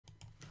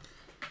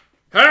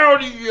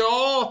Howdy,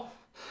 y'all.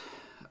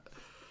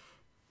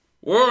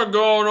 We're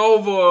going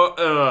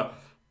over a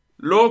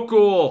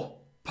local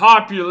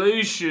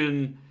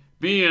population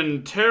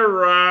being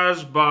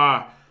terrorized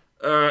by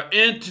an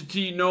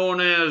entity known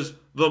as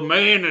the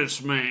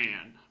Mantis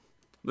Man.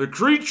 The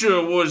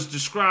creature was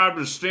described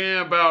as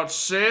standing about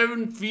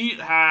 7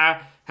 feet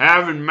high,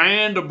 having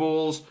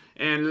mandibles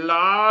and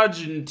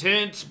large,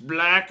 intense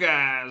black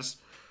eyes.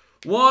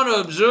 One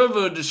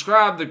observer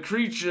described the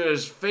creature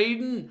as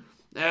fading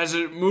as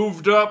it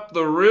moved up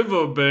the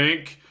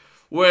riverbank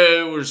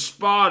where it was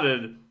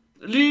spotted,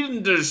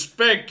 leading to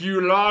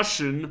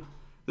speculation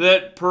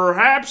that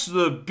perhaps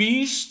the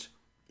beast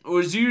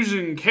was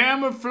using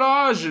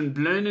camouflage and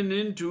blending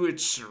into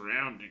its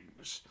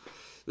surroundings.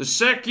 The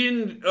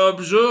second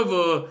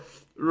observer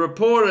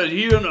reported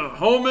hearing a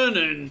humming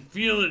and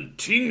feeling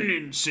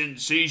tingling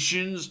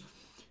sensations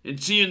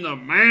and seeing the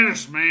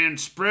Mantis Man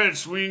spread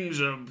its wings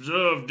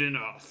observed in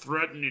a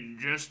threatening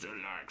gesture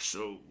like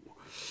so.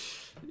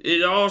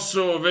 It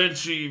also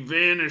eventually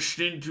vanished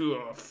into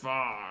a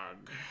fog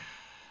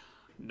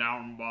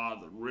down by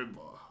the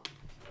river.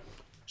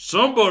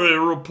 Somebody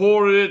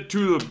reported it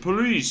to the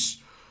police.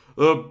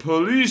 The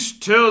police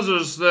tells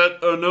us that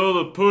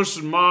another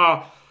person,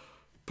 my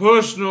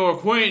personal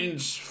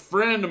acquaintance,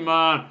 friend of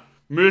mine,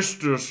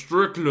 Mr.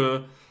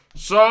 Strickler,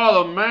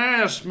 saw the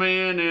Mantis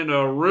Man in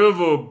a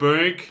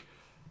riverbank.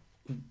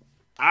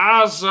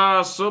 I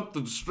saw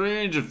something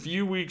strange a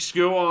few weeks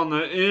ago on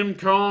the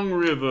Mekong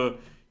River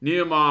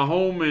near my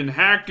home in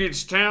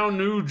Hackettstown,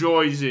 New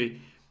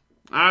Jersey.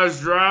 I was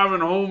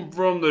driving home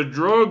from the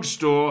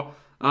drugstore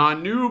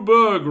on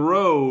Newburgh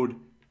Road,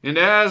 and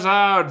as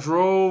I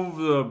drove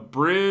the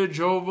bridge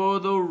over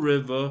the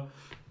river,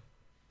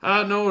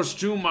 I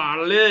noticed to my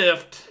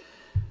left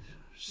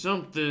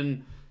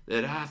something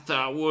that I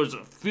thought was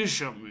a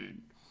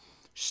fisherman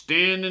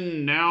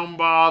standing down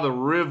by the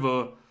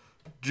river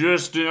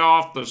just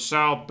off the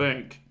south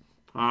bank.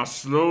 I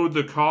slowed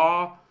the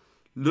car,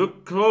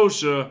 looked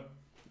closer.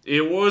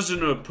 It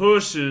wasn't a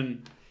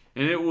person,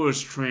 and it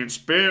was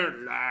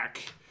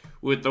transparent-like,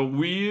 with a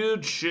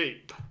weird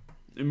shape.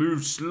 It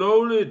moved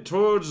slowly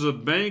towards the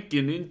bank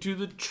and into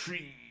the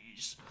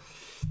trees.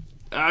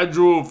 I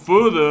drove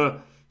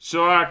further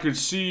so I could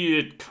see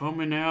it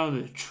coming out of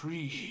the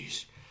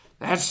trees.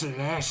 That's the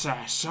last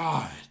I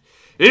saw it.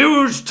 It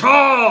was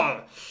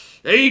tall,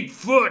 8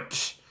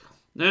 foot,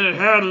 and it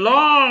had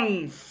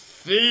long,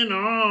 thin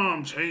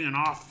arms hanging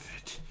off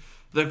it.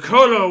 The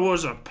color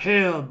was a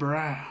pale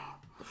brown,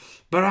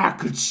 but I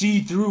could see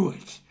through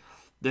it.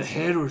 The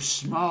head was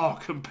small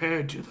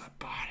compared to the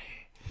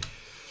body.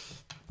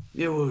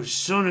 It was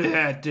sunny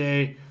that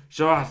day,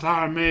 so I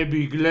thought it may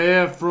be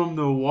glare from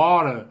the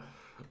water.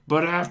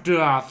 But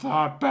after I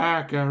thought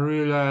back, I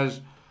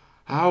realized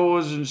I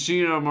wasn't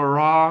seeing a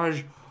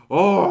mirage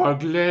or a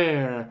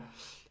glare.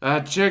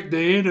 I checked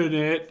the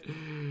internet,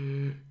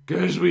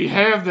 'cause we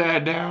have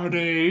that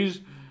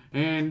nowadays,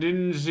 and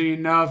didn't see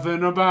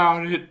nothing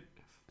about it.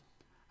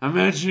 I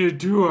mentioned it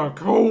to a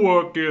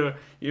coworker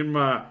in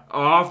my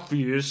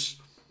office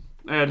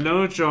at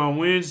lunch on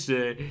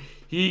Wednesday.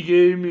 He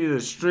gave me the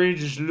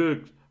strangest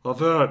look. I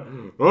thought,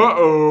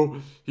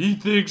 uh-oh, he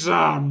thinks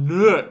I'm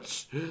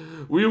nuts.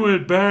 We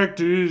went back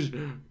to his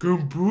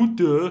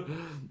computer,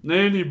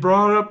 then he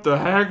brought up the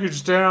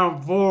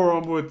Hackettstown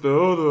forum with the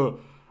other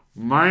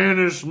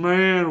Mantis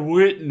Man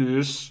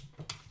witness.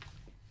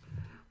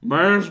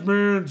 Mantis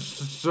Man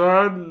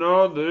siding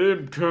on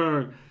the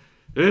Mekong.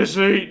 This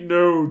ain't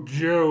no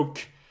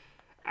joke.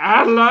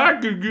 I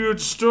like a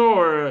good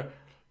story,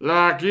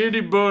 like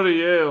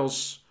anybody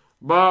else,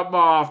 but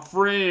my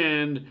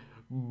friend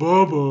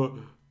Bubba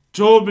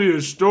told me a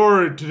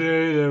story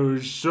today that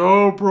was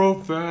so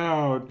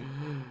profound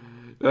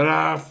that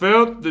I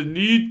felt the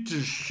need to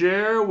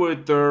share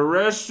with the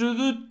rest of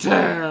the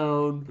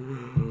town.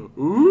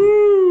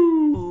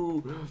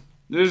 Ooh!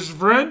 This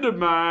friend of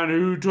mine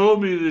who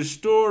told me this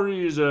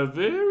story is a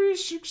very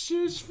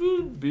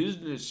successful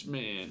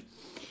businessman.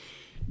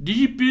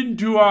 Deep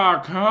into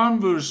our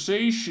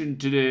conversation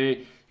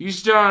today, he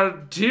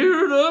started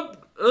tearing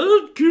up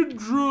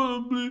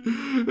uncontrollably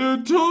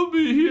and told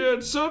me he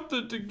had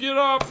something to get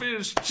off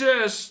his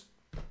chest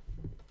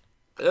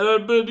and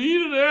had been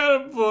eating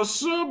at him for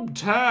some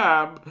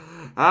time.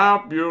 I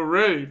hope you're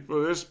ready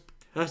for this,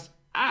 because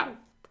I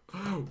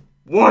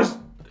was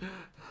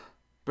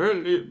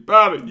barely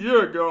about a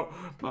year ago.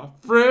 My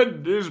friend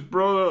and his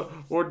brother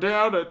were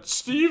down at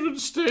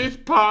Stevens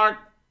State Park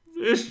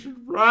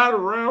fishing right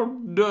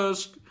around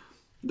dusk.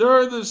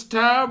 During this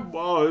time,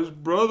 while his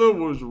brother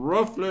was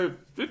roughly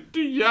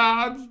 50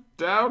 yards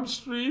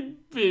downstream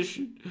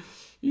fishing,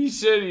 he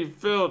said he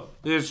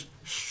felt this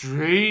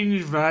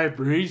strange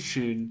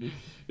vibration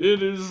in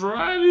his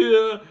right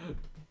ear.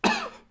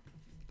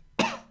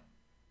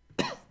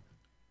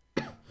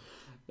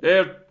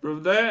 And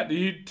from that,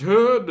 he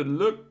turned and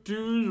looked to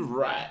his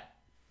right.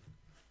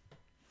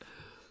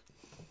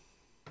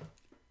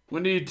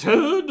 When he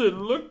turned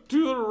and looked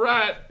to the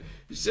right,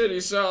 he said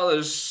he saw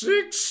this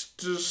 6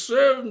 to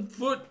 7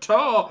 foot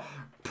tall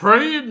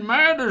praying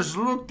mantis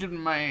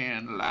looking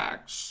man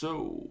like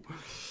so.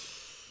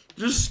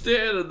 Just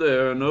standing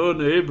there and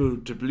unable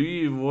to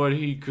believe what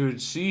he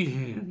could see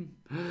him.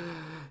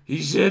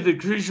 He said the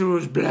creature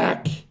was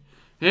black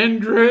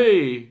and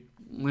gray.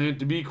 And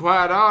to be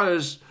quite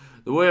honest,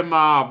 the way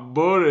my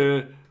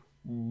buddy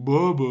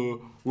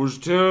Bubba was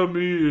telling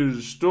me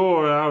his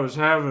story, I was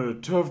having a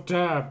tough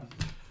time.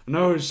 I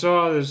know he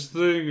saw this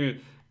thing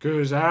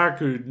because I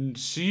couldn't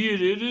see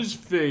it in his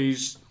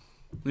face.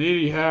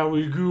 Anyhow,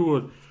 we grew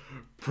a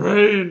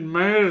praying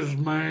mantis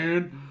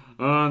man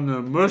on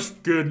the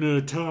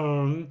Muskegee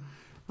tongue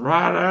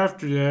right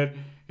after that,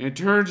 and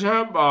turns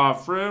out my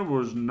friend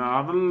was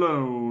not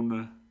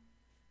alone.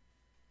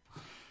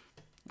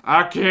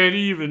 I can't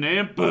even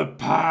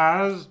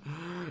empathize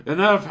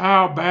enough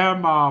how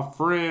bad my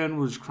friend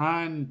was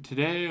crying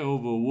today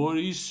over what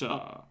he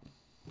saw.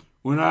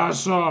 When I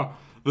saw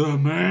the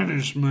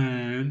Mantis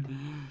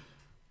man,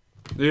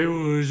 it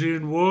was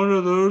in one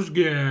of those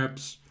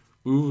gaps,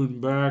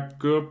 moving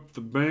back up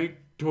the bank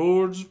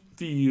towards the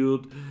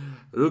field.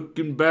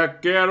 Looking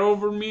back out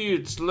over me,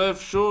 its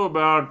left shore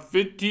about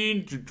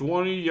 15 to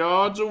 20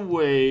 yards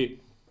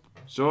away.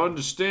 So I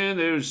understand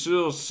they was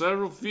still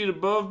several feet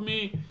above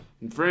me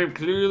and framed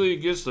clearly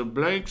against the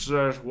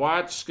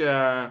blank/white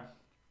sky.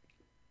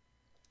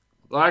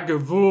 Like a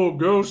full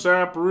ghost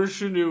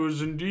apparition, it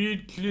was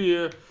indeed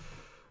clear,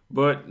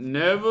 but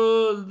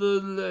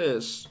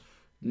nevertheless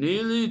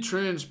nearly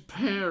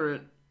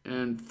transparent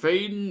and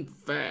fading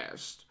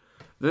fast.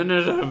 Then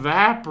it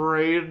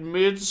evaporated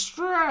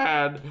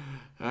mid-stride.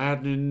 I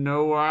didn't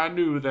know I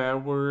knew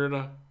that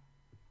word.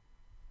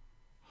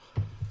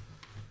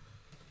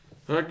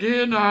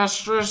 Again, I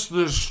stress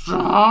the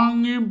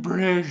strong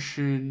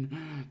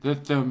impression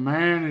that the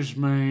Mantis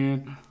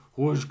man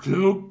was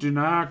cloaked and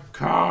I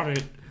caught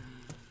it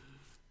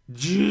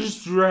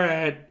just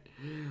right,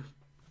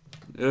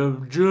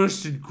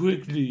 adjusted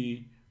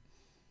quickly.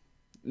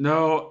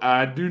 No,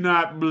 I do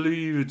not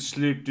believe it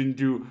slipped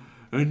into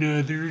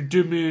another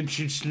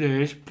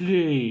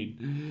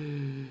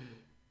dimension/plane.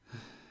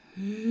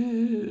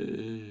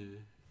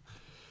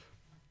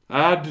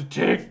 I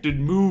detected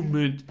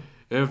movement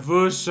and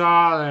first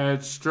saw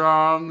that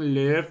strong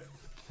left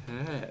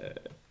thigh,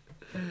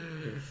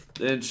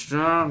 then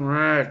strong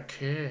right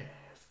calf.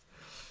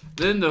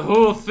 Then the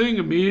whole thing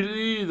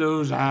immediately,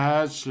 those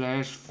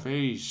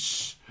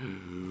eyes/face.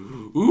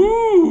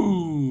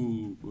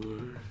 Ooh!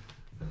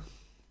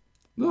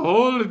 The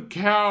whole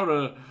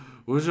encounter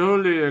was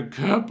only a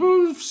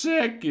couple of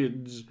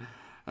seconds.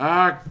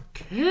 I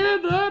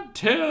cannot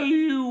tell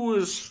you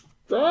with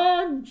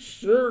strong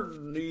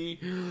certainty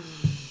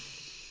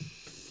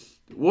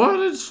what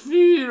its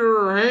feet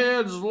or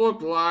hands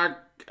looked like.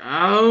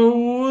 I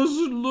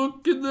wasn't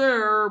looking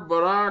there,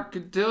 but I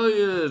can tell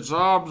you its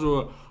arms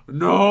were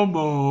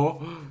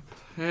normal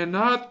and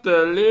not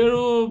the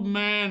little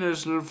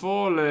mantis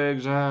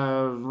forelegs I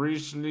have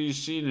recently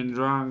seen in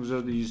drawings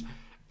of these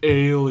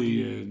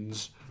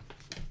aliens.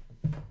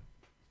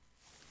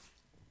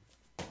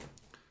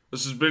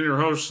 This has been your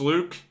host,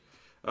 Luke.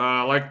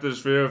 Like this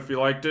video if you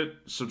liked it.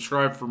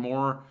 Subscribe for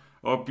more.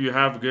 I hope you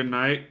have a good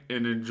night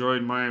and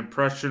enjoyed my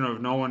impression of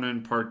no one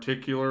in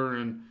particular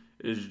and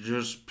is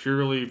just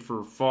purely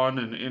for fun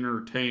and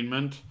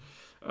entertainment.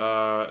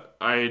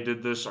 I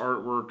did this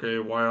artwork a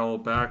while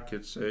back.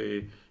 It's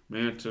a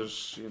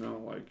mantis,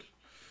 like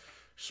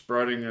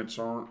spreading its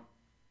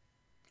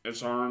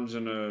arms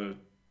in a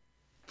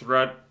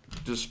threat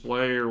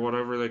display or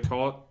whatever they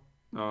call it.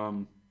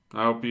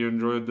 I hope you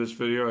enjoyed this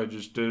video. I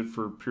just did it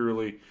for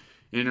purely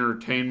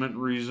entertainment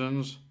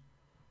reasons.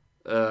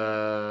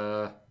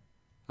 Thanks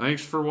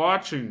for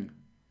watching.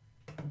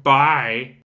 Bye.